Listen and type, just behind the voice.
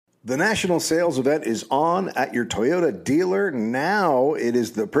The national sales event is on at your Toyota dealer. Now it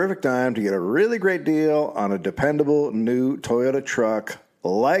is the perfect time to get a really great deal on a dependable new Toyota truck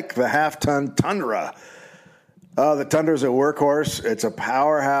like the half-ton Tundra. The Tundra is a workhorse. It's a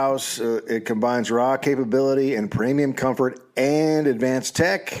powerhouse. It combines raw capability and premium comfort and advanced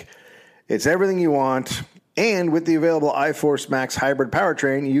tech. It's everything you want. And with the available iForce Max hybrid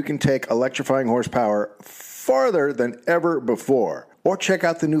powertrain, you can take electrifying horsepower farther than ever before. Or check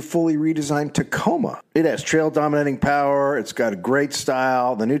out the new fully redesigned Tacoma. It has trail-dominating power. It's got a great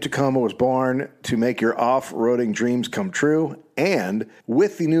style. The new Tacoma was born to make your off-roading dreams come true. And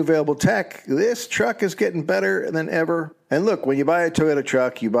with the new available tech, this truck is getting better than ever. And look, when you buy a Toyota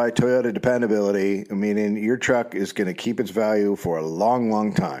truck, you buy Toyota dependability, meaning your truck is going to keep its value for a long,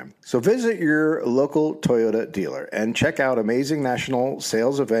 long time. So visit your local Toyota dealer and check out amazing national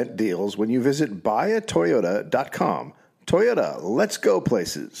sales event deals when you visit buyatoyota.com. Toyota, let's go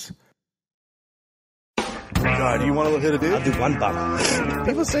places. God, you want to hit a dude? I'll do one bump.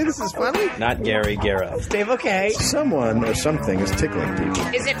 People say this is funny. Not Gary Gareth. Dave, okay. Someone or something is tickling people.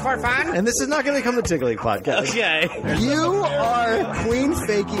 Is it for fun? And this is not going to become the Tickling Podcast. Okay. You are Queen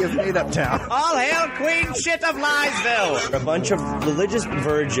Fakey of Made Up Town. All hail Queen Shit of Liesville. A bunch of religious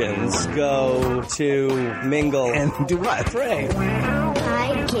virgins go to mingle. And do what? Pray.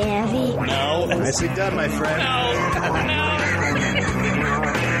 Hi, Gary. No. Nicely done, my friend. No.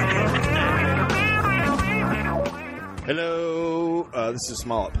 Hello. This is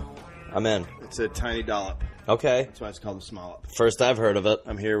Smollop. I'm in. It's a tiny dollop. Okay. That's why it's called a Smollop. First I've heard of it.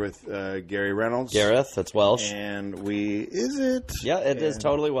 I'm here with Gary Reynolds. Gareth, that's Welsh. And is it? Yeah, it is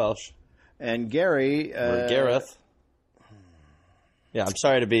totally Welsh. And Gary. Or Gareth. Yeah, I'm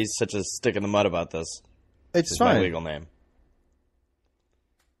sorry to be such a stick in the mud about this. It's my fine. legal name.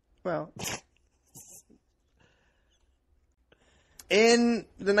 Well. In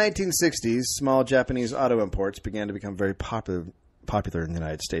the 1960s, small Japanese auto imports began to become very popular in the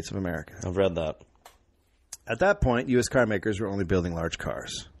United States of America. I've read that. At that point, U.S. car makers were only building large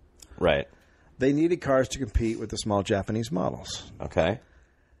cars. Right. They needed cars to compete with the small Japanese models. Okay.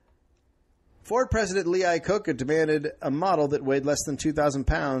 Ford President Lee Iacocca demanded a model that weighed less than 2,000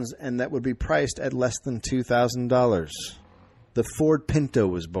 pounds and that would be priced at less than $2,000. The Ford Pinto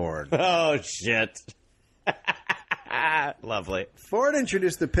was born. Oh, shit. Lovely. Ford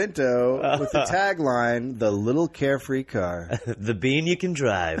introduced the Pinto with the tagline, "The little carefree car." The bean you can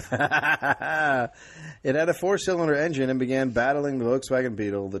drive. It had a 4-cylinder engine and began battling the Volkswagen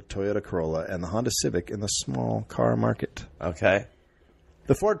Beetle, the Toyota Corolla, and the Honda Civic in the small car market. Okay.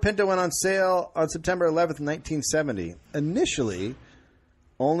 The Ford Pinto went on sale on September 11th, 1970. Initially,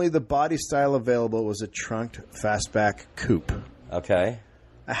 only the body style available was a trunked fastback coupe. Okay.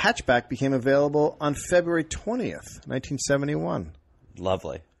 A hatchback became available on February 20th, 1971.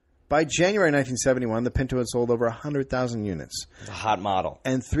 Lovely. By January 1971, the Pinto had sold over 100,000 units. It's a hot model.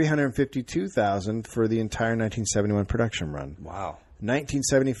 And 352,000 for the entire 1971 production run. Wow.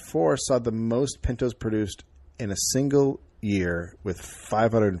 1974 saw the most Pintos produced in a single year with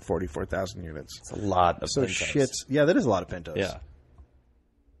 544,000 units. It's a lot of So Pintos. yeah, that is a lot of Pintos. Yeah.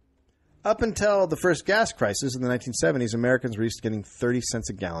 Up until the first gas crisis in the 1970s, Americans were used to getting 30 cents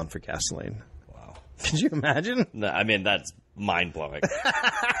a gallon for gasoline. Wow. Could you imagine? No, I mean, that's mind-blowing.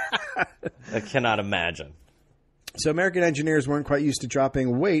 I cannot imagine. So American engineers weren't quite used to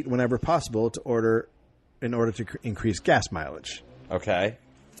dropping weight whenever possible in order to increase gas mileage. Okay.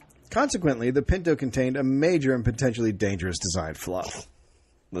 Consequently, the Pinto contained a major and potentially dangerous design flaw.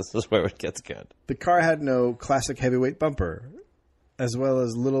 This is where it gets good. The car had no classic heavyweight bumper, as well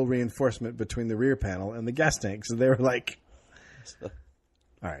as little reinforcement between the rear panel and the gas tank. So they were like, all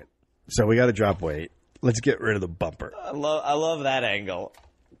right, so we got to drop weight. Let's get rid of the bumper. I love that angle.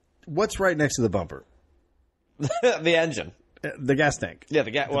 What's right next to the bumper? The engine. The gas tank. Yeah,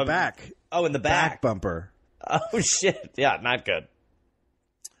 the back. Oh, in the back. Back bumper. Oh, shit. Yeah, not good.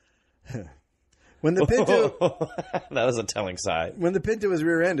 When the Pinto that was a telling sign. When the Pinto was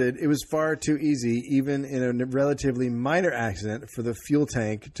rear-ended, it was far too easy, even in a relatively minor accident, for the fuel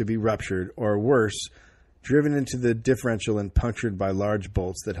tank to be ruptured, or worse, driven into the differential and punctured by large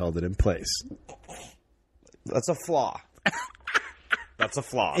bolts that held it in place. That's a flaw. That's a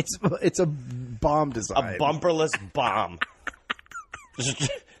flaw. It's a bomb design. A bumperless bomb.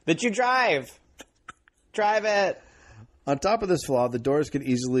 That you drive. Drive it. On top of this flaw, the doors could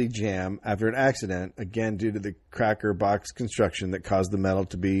easily jam after an accident, again due to the cracker box construction that caused the metal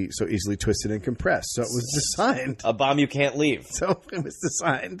to be so easily twisted and compressed. So it was designed. A bomb you can't leave. So it was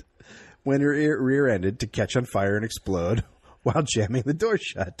designed when you're rear-ended to catch on fire and explode while jamming the door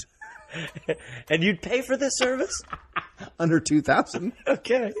shut. And you'd pay for this service? Under $2,000.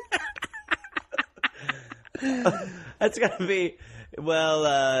 Okay. That's going to be,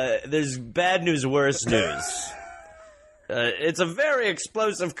 there's bad news, worse news. It's a very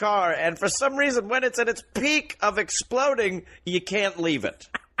explosive car, and for some reason, when it's at its peak of exploding, you can't leave it.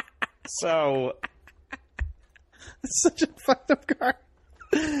 So... It's such a fucked up car.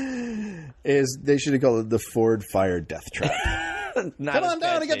 They should have called it the Ford Fire Death Trap. Come on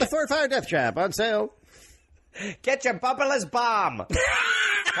down and get the Ford Fire Death Trap on sale. Get your bumperless bomb.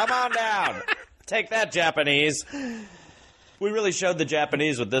 Come on down. Take that, Japanese. We really showed the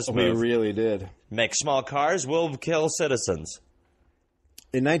Japanese with this move. We really did. Make small cars, we'll kill citizens.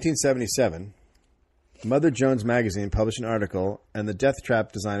 In 1977, Mother Jones magazine published an article on the death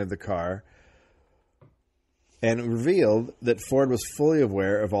trap design of the car, and it revealed that Ford was fully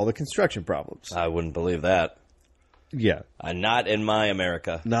aware of all the construction problems. I wouldn't believe that. Yeah. Not in my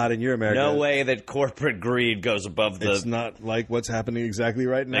America. Not in your America. No way that corporate greed goes above the... It's not like what's happening exactly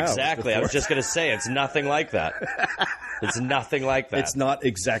right now. Exactly. I was just going to say, it's nothing like that. It's nothing like that. It's not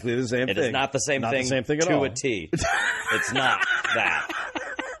exactly the same thing. It is not the same thing, at to all. a T. It's not that.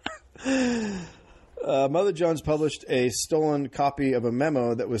 Mother Jones published a stolen copy of a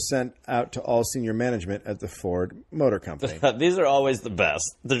memo that was sent out to all senior management at the Ford Motor Company. These are always the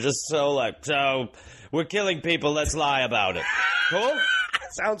best. They're just so we're killing people, let's lie about it. Cool?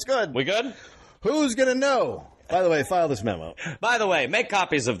 Sounds good. We good? Who's going to know? By the way, file this memo. By the way, make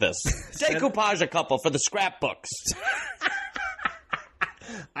copies of this. Decoupage a couple for the scrapbooks.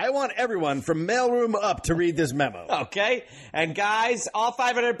 I want everyone from mailroom up to read this memo. Okay? And guys, all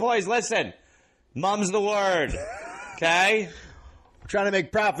 500 employees, listen. Mum's the word. Okay? We're trying to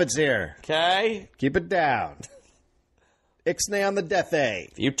make profits here. Okay? Keep it down. Ixnay on the death A.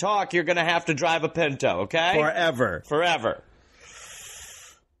 If you talk, you're going to have to drive a Pinto, okay? Forever. Forever.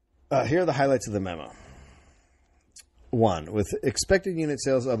 Here are the highlights of the memo. 1. With expected unit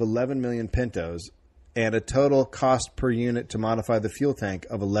sales of 11 million Pintos and a total cost per unit to modify the fuel tank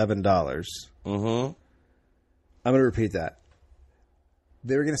of $11. Mm-hmm. I'm going to repeat that.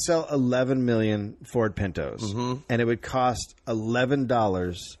 They were going to sell 11 million Ford Pintos, and it would cost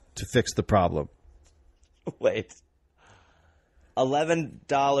 $11 to fix the problem. Wait.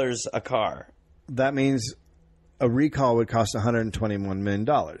 $11 a car. That means a recall would cost $121 million.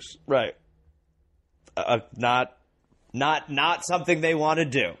 Right. Not something they want to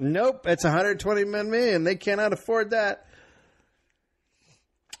do. Nope, it's $121 million. They cannot afford that.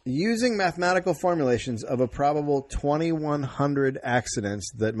 Using mathematical formulations of a probable 2,100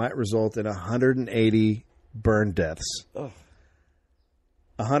 accidents that might result in 180 burn deaths,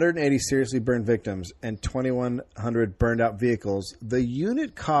 180 seriously burned victims, and 2,100 burned out vehicles, the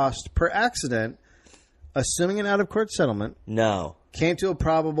unit cost per accident, assuming an out-of-court settlement, came to a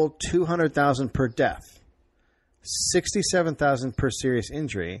probable $200,000 per death, $67,000 per serious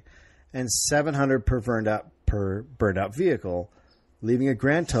injury, and $700 per burned out vehicle, leaving a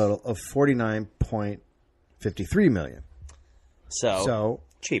grand total of $49.53 million. So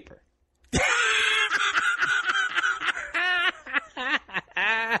cheaper.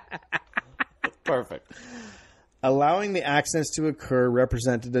 Perfect. Allowing the accidents to occur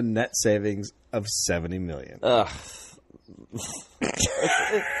represented a net savings of $70 million. Ugh.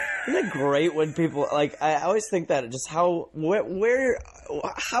 Isn't it great when people I always think that just how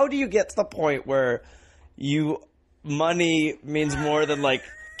do you get to the point where money means more than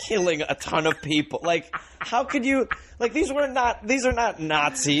killing a ton of people? How could you these are not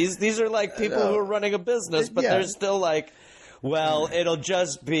Nazis. These are people who are running a business, but they're still it'll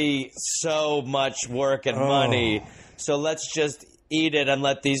just be so much work and money, so let's just eat it and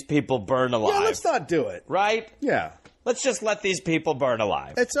let these people burn alive. Yeah, let's not do it. Right? Yeah. Let's just let these people burn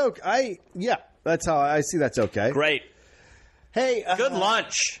alive. It's okay. That's how I see that's okay. Great. Hey, good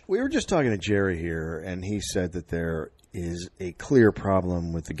lunch. We were just talking to Jerry here, and he said that there is a clear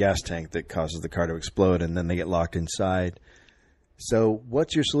problem with the gas tank that causes the car to explode, and then they get locked inside. So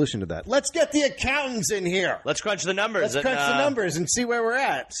what's your solution to that? Let's get the accountants in here. Let's crunch the numbers. Let's crunch the numbers and see where we're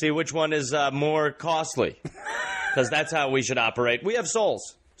at. See which one is more costly. Because that's how we should operate. We have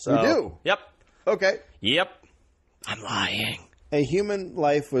souls. So. We do? Yep. Okay. Yep. I'm lying. A human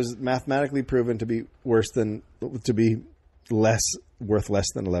life was mathematically proven to be worth less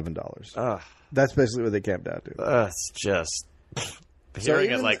than $11. That's basically what they camped out to. It's just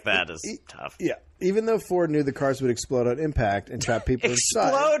hearing it like that is tough. Yeah, even though Ford knew the cars would explode on impact and trap people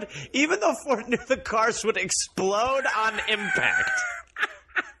inside. Even though Ford knew the cars would explode on impact,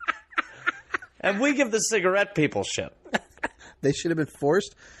 and we give the cigarette people shit. They should have been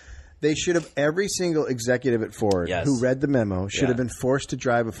forced. They should have, every single executive at Ford who read the memo should have been forced to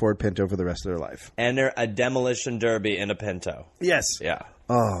drive a Ford Pinto for the rest of their life. Enter a demolition derby in a Pinto. Yes. Yeah.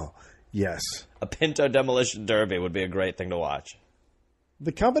 Oh, Yes. A Pinto demolition derby would be a great thing to watch.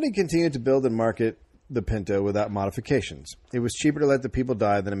 The company continued to build and market the Pinto without modifications. It was cheaper to let the people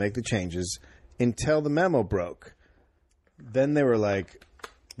die than to make the changes until the memo broke. Then they were like,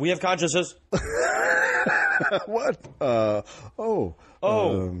 we have consciences. what?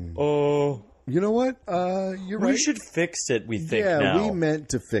 You know what? You're right. We should fix it, we think yeah, now. we meant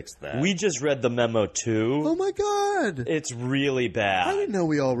to fix that. We just read the memo, too. Oh, my God. It's really bad. I didn't know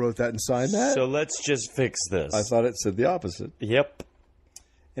we all wrote that and signed that. So let's just fix this. I thought it said the opposite. Yep.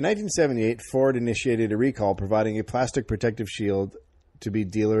 In 1978, Ford initiated a recall providing a plastic protective shield to be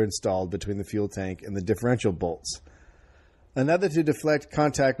dealer installed between the fuel tank and the differential bolts. Another to deflect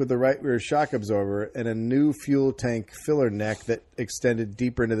contact with the right rear shock absorber, and a new fuel tank filler neck that extended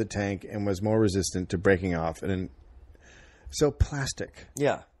deeper into the tank and was more resistant to breaking off. So plastic.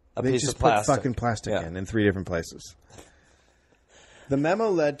 Yeah. They piece just of plastic. put fucking plastic in 3 different places. The memo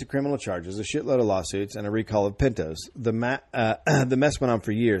led to criminal charges, a shitload of lawsuits, and a recall of Pintos. The mess went on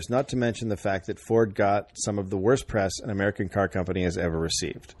for years, not to mention the fact that Ford got some of the worst press an American car company has ever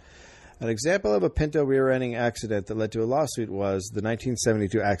received. An example of a Pinto rear-ending accident that led to a lawsuit was the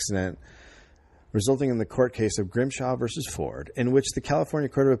 1972 accident resulting in the court case of Grimshaw versus Ford, in which the California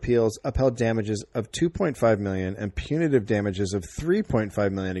Court of Appeals upheld damages of $2.5 million and punitive damages of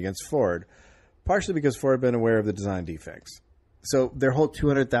 $3.5 million against Ford, partially because Ford had been aware of the design defects. So their whole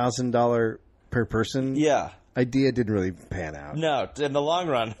 $200,000 per person idea didn't really pan out. No, in the long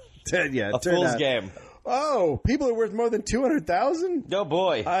run, a fool's game. Oh, people are worth more than $200,000? Oh,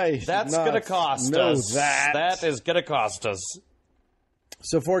 boy. That's going to cost us. That is going to cost us.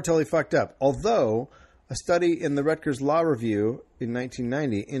 So Ford totally fucked up. Although a study in the Rutgers Law Review in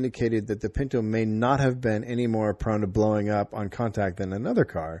 1990 indicated that the Pinto may not have been any more prone to blowing up on contact than another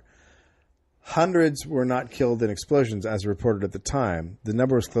car. Hundreds were not killed in explosions as reported at the time. The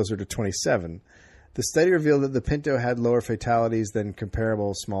number was closer to 27. The study revealed that the Pinto had lower fatalities than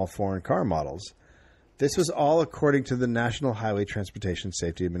comparable small foreign car models. This was all according to the National Highway Transportation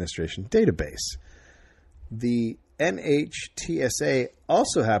Safety Administration database. The NHTSA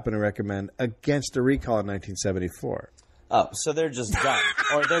also happened to recommend against a recall in 1974. Oh, so they're just dumb.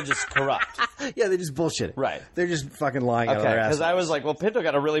 Or they're just corrupt. Yeah, they just bullshit. Right. They're just fucking lying out of their ass. Because I was like, well, Pinto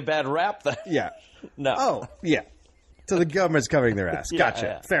got a really bad rap then. Yeah. No. Oh, yeah. So the government's covering their ass. Gotcha.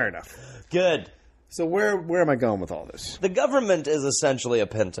 Yeah. Fair enough. Good. So where am I going with all this? The government is essentially a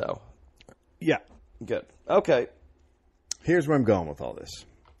Pinto. Yeah. Good. Okay. Here's where I'm going with all this.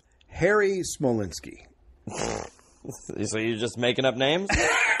 Harry Smolinski. So you're just making up names?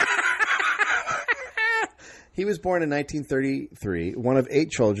 He was born in 1933, one of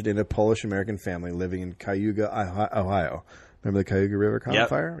 8 children in a Polish-American family living in Cayuga, Ohio. Remember the Cayuga River caught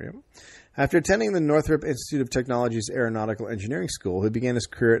fire? Yep. After attending the Northrop Institute of Technology's Aeronautical Engineering School, he began his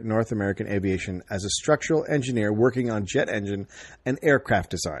career at North American Aviation as a structural engineer working on jet engine and aircraft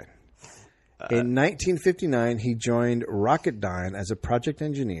design. In 1959, he joined Rocketdyne as a project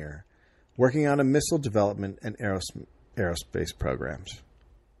engineer, working on a missile development and aerospace programs.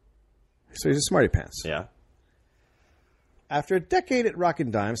 So he's a smarty pants. Yeah. After a decade at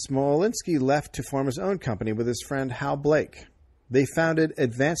Rocketdyne, Smolinski left to form his own company with his friend Hal Blake. They founded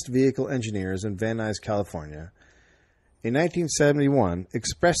Advanced Vehicle Engineers in Van Nuys, California, in 1971,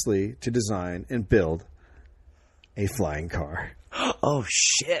 expressly to design and build a flying car. Oh,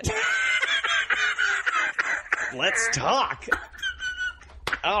 shit. Let's talk.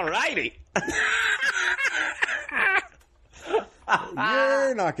 All righty.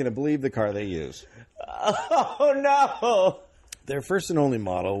 You're not going to believe the car they use. Oh, no. Their first and only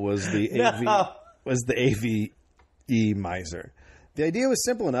model was the AVE Miser. The idea was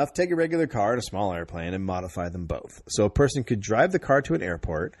simple enough. Take a regular car and a small airplane and modify them both. So a person could drive the car to an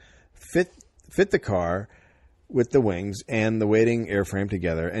airport, fit the car with the wings and the waiting airframe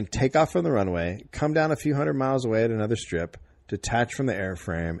together, and take off from the runway, come down a few hundred miles away at another strip, detach from the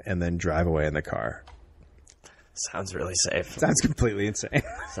airframe, and then drive away in the car. Sounds really safe. Sounds completely insane.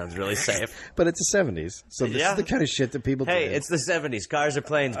 Sounds really safe. But it's the 70s, so this is the kind of shit that people do. Hey, it's the 70s. Cars are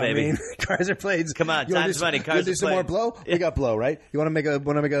planes, baby. I mean, cars are planes. Come on, time's money. Cars are planes. You do some more blow? We got blow, right? You want to make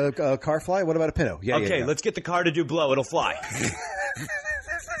a car fly? What about a Pinto? Yeah, okay, yeah. Let's get the car to do blow. It'll fly.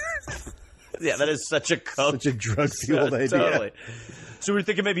 Yeah, that is such a drug-fueled idea. Totally. So we're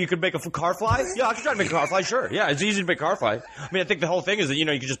thinking maybe you could make a car fly? Yeah, I could try to make a car fly, sure. Yeah, it's easy to make a car fly. I mean, I think the whole thing is that, you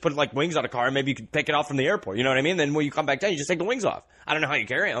could just put, wings on a car and maybe you could take it off from the airport. You know what I mean? Then when you come back down, you just take the wings off. I don't know how you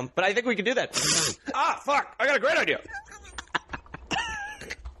carry them, but I think we could do that. Fuck! I got a great idea.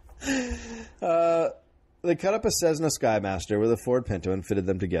 They cut up a Cessna Skymaster with a Ford Pinto and fitted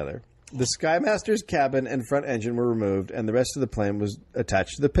them together. The Skymaster's cabin and front engine were removed, and the rest of the plane was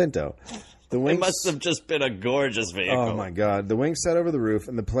attached to the Pinto. The wings, It must have just been a gorgeous vehicle. oh my God! The wings set over the roof,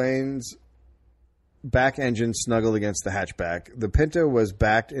 and the plane's back engine snuggled against the hatchback. The Pinto was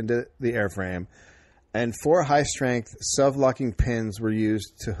backed into the airframe, and 4 high-strength self-locking pins were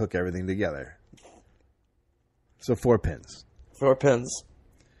used to hook everything together. So 4 pins. 4 pins.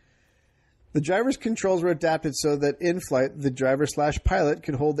 The driver's controls were adapted so that in flight, the driver/pilot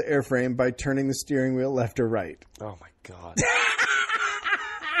could hold the airframe by turning the steering wheel left or right. Oh my God.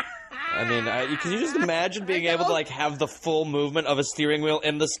 I mean, can you just imagine being able to have the full movement of a steering wheel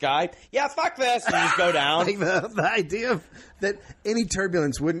in the sky? Yeah, fuck this, and you just go down. Like the idea of that any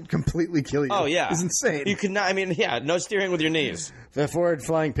turbulence wouldn't completely kill you. Oh yeah, is insane. You could not. I mean, yeah, no steering with your knees. The forward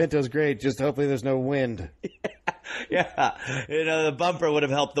flying Pinto's great. Just hopefully there's no wind. Yeah, the bumper would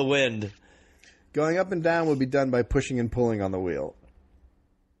have helped the wind. Going up and down would be done by pushing and pulling on the wheel.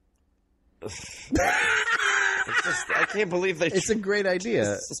 I can't believe they. It's a great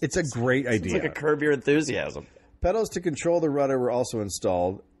idea. It's a great idea. It's like a Curb Your Enthusiasm. Pedals to control the rudder were also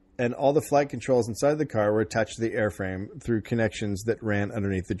installed, and all the flight controls inside the car were attached to the airframe through connections that ran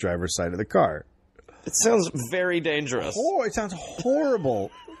underneath the driver's side of the car. It sounds very dangerous. Oh, it sounds horrible.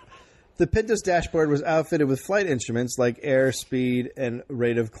 The Pinto's dashboard was outfitted with flight instruments like air, speed, and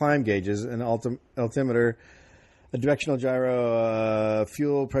rate of climb gauges, an altimeter, a directional gyro,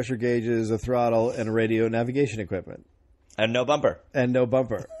 fuel pressure gauges, a throttle, and a radio navigation equipment. And no bumper.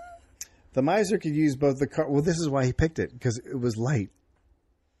 The Miser could use both the car. Well, this is why he picked it, because it was light.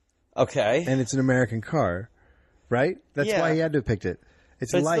 Okay. And it's an American car, right? That's why he had to have picked it.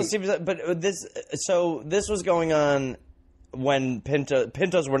 It's light. It still seems this was going on when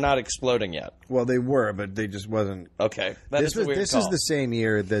Pintos were not exploding yet. Well, they were, but they just wasn't. Okay. This is the same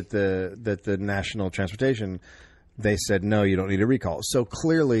year that the National Transportation, they said, no, you don't need a recall. So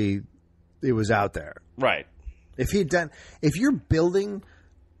clearly it was out there. Right. If you're going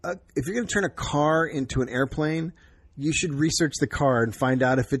to turn a car into an airplane, you should research the car and find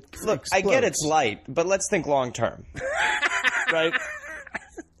out if it explodes. I get it's light, but let's think long term. Right?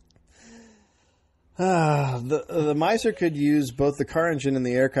 The Miser could use both the car engine and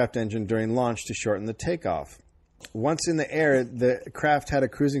the aircraft engine during launch to shorten the takeoff. Once in the air, the craft had a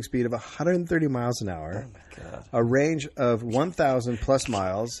cruising speed of 130 miles an hour, oh my God, a range of 1,000 plus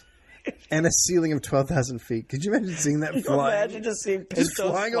miles, and a ceiling of 12,000 feet. Could you imagine seeing that flying? Imagine just seeing Pintos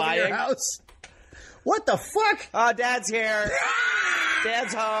flying over your house. What the fuck? Oh, Dad's here.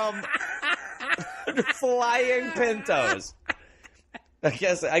 Dad's home. Flying Pintos. I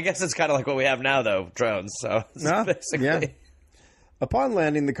guess it's kind of like what we have now, though, drones. So basically. Yeah. Upon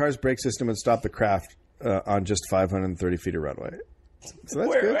landing, the car's brake system would stop the craft on just 530 feet of runway. So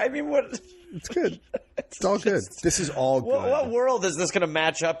that's good. I mean, what? It's good. It's all good. This is all good. What world is this going to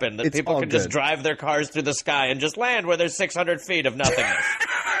match up in? That people can just drive their cars through the sky and just land where there's 600 feet of nothingness?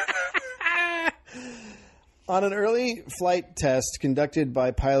 On an early flight test conducted by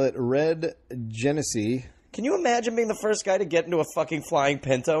pilot Red Genesee. Can you imagine being the first guy to get into a fucking flying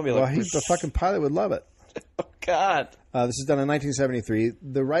Pinto? And be like, the fucking pilot would love it. Oh, God. This is done in 1973.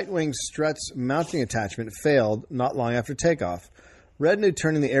 The right wing strut's mounting attachment failed not long after takeoff. Red knew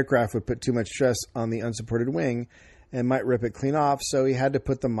turning the aircraft would put too much stress on the unsupported wing and might rip it clean off, so he had to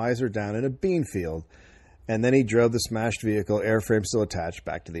put the Miser down in a bean field. And then he drove the smashed vehicle, airframe still attached,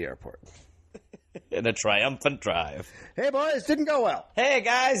 back to the airport. In a triumphant drive. Hey, boys, didn't go well. Hey,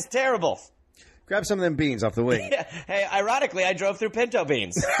 guys, terrible. Grab some of them beans off the wing. Yeah. Hey, ironically, I drove through Pinto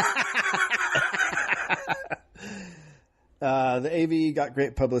beans. The AV got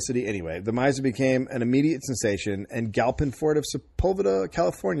great publicity anyway. The Miser became an immediate sensation, and Galpin Ford of Sepulveda,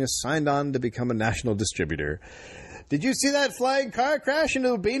 California, signed on to become a national distributor. Did you see that flying car crash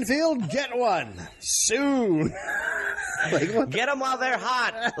into a bean field? Get one soon. Get them while they're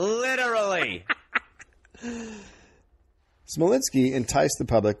hot, literally. Smolinski enticed the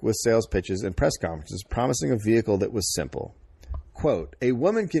public with sales pitches and press conferences, promising a vehicle that was simple. Quote, a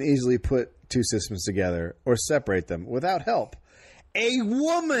woman can easily put two systems together or separate them without help. A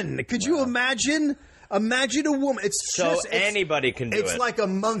woman! Could you imagine? Imagine a woman. Anybody can do it. It's like a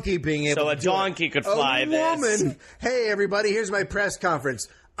monkey being able to do it. So a donkey could fly this. A woman. Hey, everybody, here's my press conference.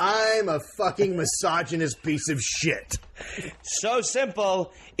 I'm a fucking misogynist piece of shit. So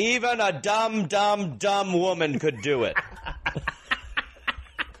simple, even a dumb woman could do it.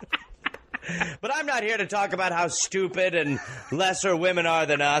 But I'm not here to talk about how stupid and lesser women are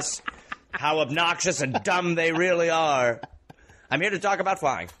than us, how obnoxious and dumb they really are. I'm here to talk about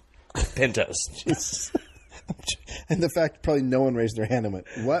flying Pintos. And the fact probably no one raised their hand and went,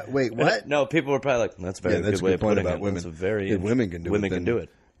 what? Wait, what? No, people were probably like, that's a very good way of putting it. Women. That's a very women can do it. Women can do it.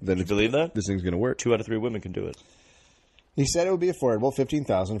 then you believe that? This thing's going to work. 2 out of 3 women can do it. He said it would be affordable,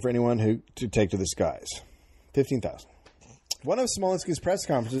 $15,000 for anyone to take to the skies. $15,000. One of Smolinski's press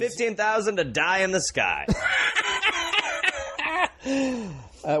conferences... $15,000 to die in the sky.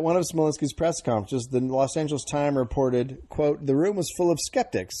 At one of Smolinski's press conferences, the Los Angeles Times reported, quote, the room was full of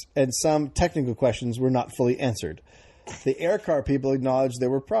skeptics, and some technical questions were not fully answered. The air car people acknowledged there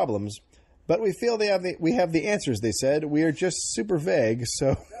were problems, but we feel we have the answers, they said. We are just super vague,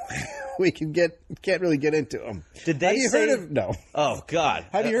 so... we can't really get into them. Did they say... No. Oh, God.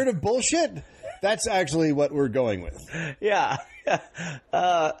 Have you heard of bullshit? That's actually what we're going with. Yeah.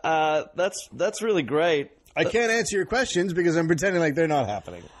 That's really great. I can't answer your questions because I'm pretending like they're not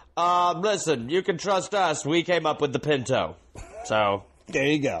happening. Listen, you can trust us. We came up with the Pinto. So... there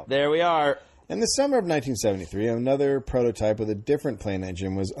you go. There we are. In the summer of 1973, another prototype with a different plane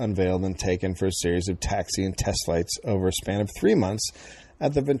engine was unveiled and taken for a series of taxi and test flights over a span of 3 months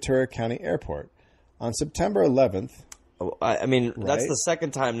at the Ventura County Airport. On September 11th... I mean, that's the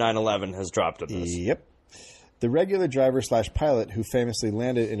second time 9/11 has dropped in this. Yep. The regular driver/pilot who famously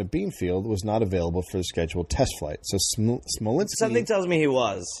landed in a bean field was not available for the scheduled test flight. So Smolinski... Something tells me he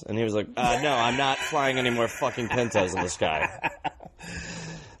was. And he was like, no, I'm not flying any more fucking Pintos in the sky.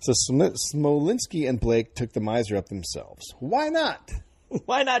 So Smolinski and Blake took the Miser up themselves. Why not?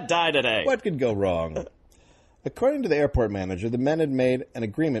 Why not die today? What could go wrong? According to the airport manager, the men had made an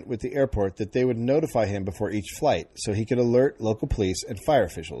agreement with the airport that they would notify him before each flight so he could alert local police and fire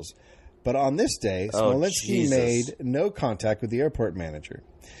officials. But on this day, Smolinski made no contact with the airport manager.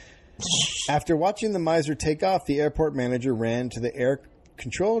 After watching the Miser take off, the airport manager ran to the air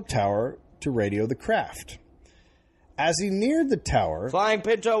control tower to radio the craft. As he neared the tower... Flying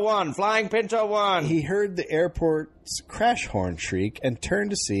Pinto 1! Flying Pinto 1! He heard the airport's crash horn shriek and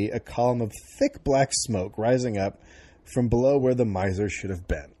turned to see a column of thick black smoke rising up from below where the Miser should have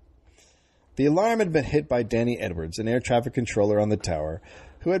been. The alarm had been hit by Danny Edwards, an air traffic controller on the tower,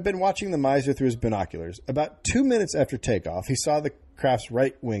 who had been watching the Miser through his binoculars. About 2 minutes after takeoff, he saw the craft's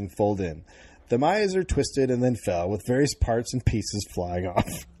right wing fold in. The Miser twisted and then fell, with various parts and pieces flying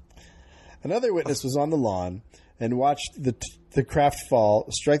off. Another witness was on the lawn and watched the craft fall,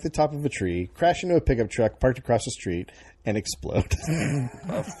 strike the top of a tree, crash into a pickup truck parked across the street, and explode.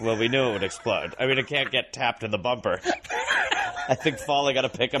 Well, we knew it would explode. I mean, it can't get tapped in the bumper. I think falling on a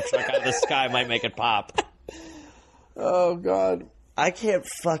pickup truck out of the sky might make it pop. Oh, God. I can't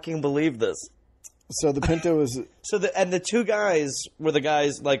fucking believe this. So the Pinto was... And the 2 guys were the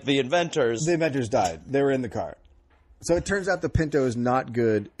guys, like, the inventors. The inventors died. They were in the car. So it turns out the Pinto is not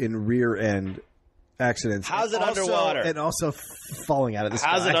good in rear-end accidents. How's it underwater? And also falling out of the sky.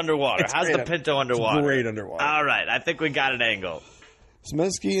 How's it underwater? How's the Pinto underwater? It's great underwater. All right. I think we got an angle.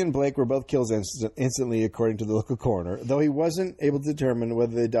 Smolinski and Blake were both killed instantly, according to the local coroner, though he wasn't able to determine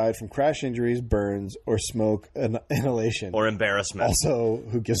whether they died from crash injuries, burns, or smoke inhalation. Or embarrassment. Also,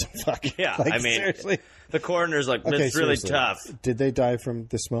 who gives a fuck? Yeah, like, I mean, seriously. The coroner's like, it's really tough. Did they die from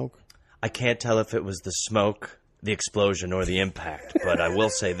the smoke? I can't tell if it was the smoke, the explosion, or the impact, but I will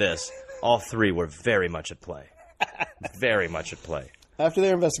say this. All 3 were very much at play. Very much at play. After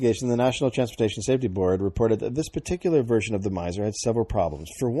their investigation, the National Transportation Safety Board reported that this particular version of the Miser had several problems.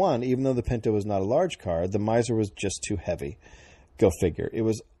 For one, even though the Pinto was not a large car, the Miser was just too heavy. Go figure. It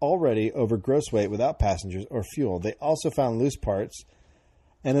was already over gross weight without passengers or fuel. They also found loose parts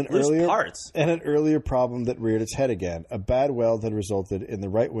and an earlier problem that reared its head again. A bad weld had resulted in the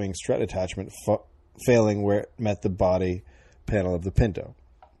right wing strut attachment failing where it met the body panel of the Pinto.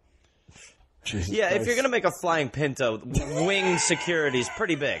 Jesus Christ. If you're going to make a flying Pinto, wing security is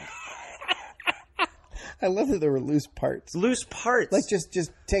pretty big. I love that there were loose parts. Loose parts? Like just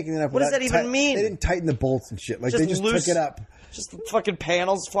taking it up. What does that even mean? They didn't tighten the bolts and shit. Like they just took it up. Just fucking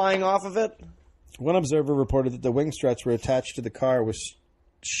panels flying off of it? One observer reported that the wing struts were attached to the car with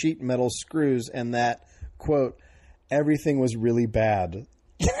sheet metal screws and that, quote, everything was really bad.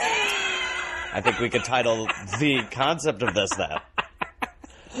 I think we could title the concept of this that.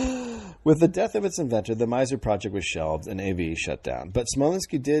 With the death of its inventor, the Miser project was shelved and AV shut down. But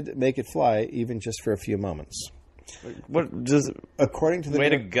Smolinski did make it fly, even just for a few moments. What does? According to the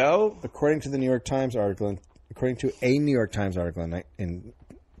to go. According to the New York Times article, according to a New York Times article in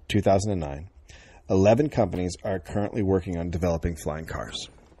 2009, 11 companies are currently working on developing flying cars.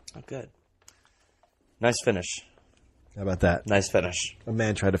 Oh, good. Nice finish. How about that? Nice finish. A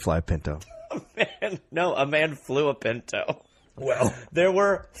man tried to fly a Pinto. A man flew a Pinto. Well, there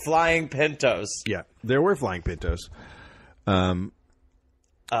were flying Pintos. Yeah, there were flying Pintos. I'm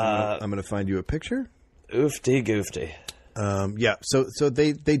going to find you a picture. Oofty goofty. So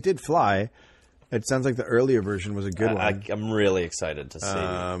they did fly. It sounds like the earlier version was a good one. I'm really excited to see.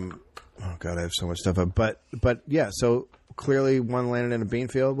 Oh God, I have so much stuff up. But yeah, so clearly one landed in a bean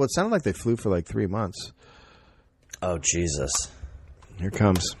field. Well, it sounded like they flew for like 3 months. Oh Jesus! Here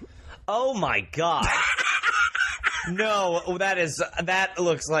comes. Oh my God! No, that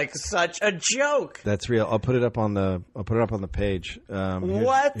looks like such a joke. That's real. I'll put it up on the page.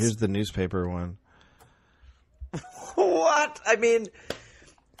 What? Here's the newspaper one. What? I mean,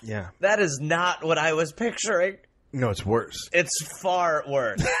 yeah, that is not what I was picturing. No, it's worse. It's far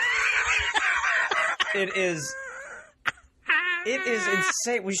worse. It is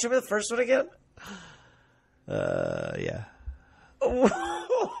insane. Will you show me the first one again? Yeah.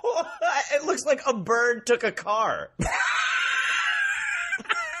 It looks like a bird took a car.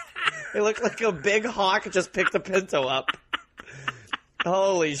 It looked like a big hawk just picked a Pinto up.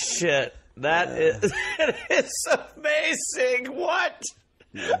 Holy shit. It is amazing. What?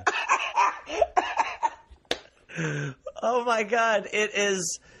 Yeah. Oh my God. It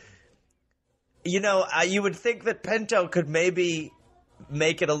is, you would think that Pinto could maybe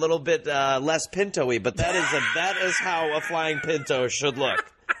make it a little bit less Pinto-y, but that is how a flying Pinto should look.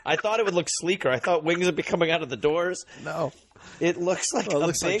 I thought it would look sleeker. I thought wings would be coming out of the doors. No. It looks like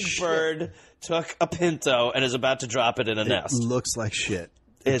a big bird took a Pinto and is about to drop it in a nest. It looks like shit.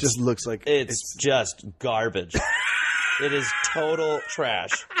 It just looks like... It's just garbage. It is total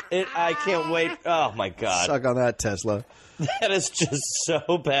trash. I can't wait. Oh, my God. Suck on that, Tesla. That is just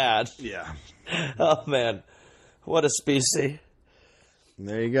so bad. Yeah. Oh, man. What a species.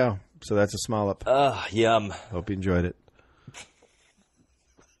 There you go. So that's a Smollop. Yum. Hope you enjoyed it.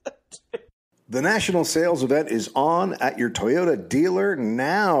 The national sales event is on at your Toyota dealer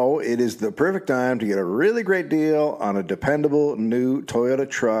now. It is the perfect time to get a really great deal on a dependable new Toyota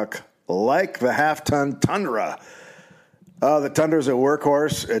truck like the half-ton Tundra. The Tundra is a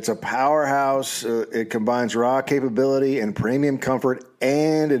workhorse. It's a powerhouse. It combines raw capability and premium comfort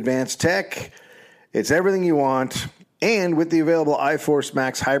and advanced tech. It's everything you want. And with the available iForce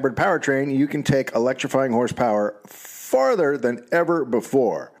Max hybrid powertrain, you can take electrifying horsepower farther than ever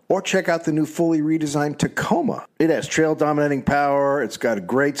before. Or check out the new fully redesigned Tacoma. It has trail-dominating power. It's got a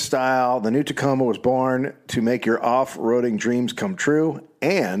great style. The new Tacoma was born to make your off-roading dreams come true.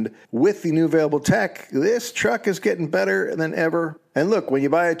 And with the new available tech, this truck is getting better than ever. And look, when you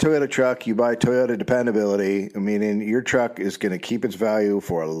buy a Toyota truck, you buy Toyota dependability, meaning your truck is going to keep its value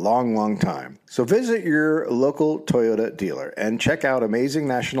for a long, long time. So visit your local Toyota dealer and check out amazing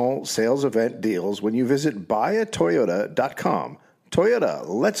national sales event deals when you visit buyatoyota.com. Toyota,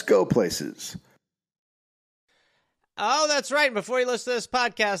 let's go places. Oh, that's right. Before you listen to this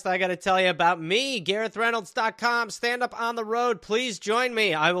podcast, I got to tell you about me, GarethReynolds.com. Stand up on the road. Please join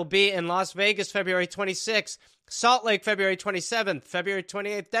me. I will be in Las Vegas February 26th, Salt Lake February 27th, February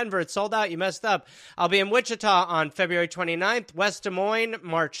 28th, Denver. It's sold out. You messed up. I'll be in Wichita on February 29th, West Des Moines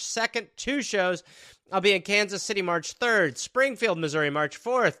March 2nd, 2 shows. I'll be in Kansas City March 3rd, Springfield, Missouri March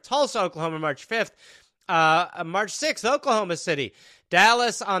 4th, Tulsa, Oklahoma March 5th. March 6th, Oklahoma City.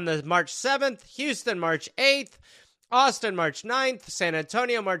 Dallas on the March 7th. Houston, March 8th. Austin, March 9th. San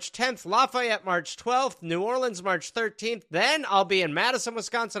Antonio, March 10th. Lafayette, March 12th. New Orleans, March 13th. Then I'll be in Madison,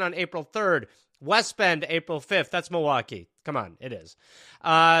 Wisconsin on April 3rd. West Bend, April 5th. That's Milwaukee. Come on, it is.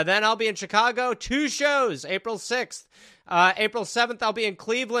 Then I'll be in Chicago. 2 shows, April 6th. April 7th, I'll be in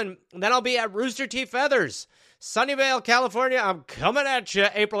Cleveland. Then I'll be at Rooster Teeth Feathers. Sunnyvale, California, I'm coming at you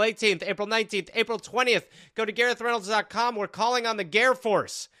April 18th, April 19th, April 20th. Go to GarethReynolds.com. We're calling on the Gare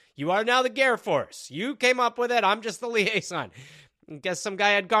Force. You are now the Gare Force. You came up with it. I'm just the liaison. Guess some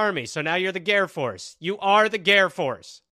guy had Garmy, so now you're the Gare Force. You are the Gare Force.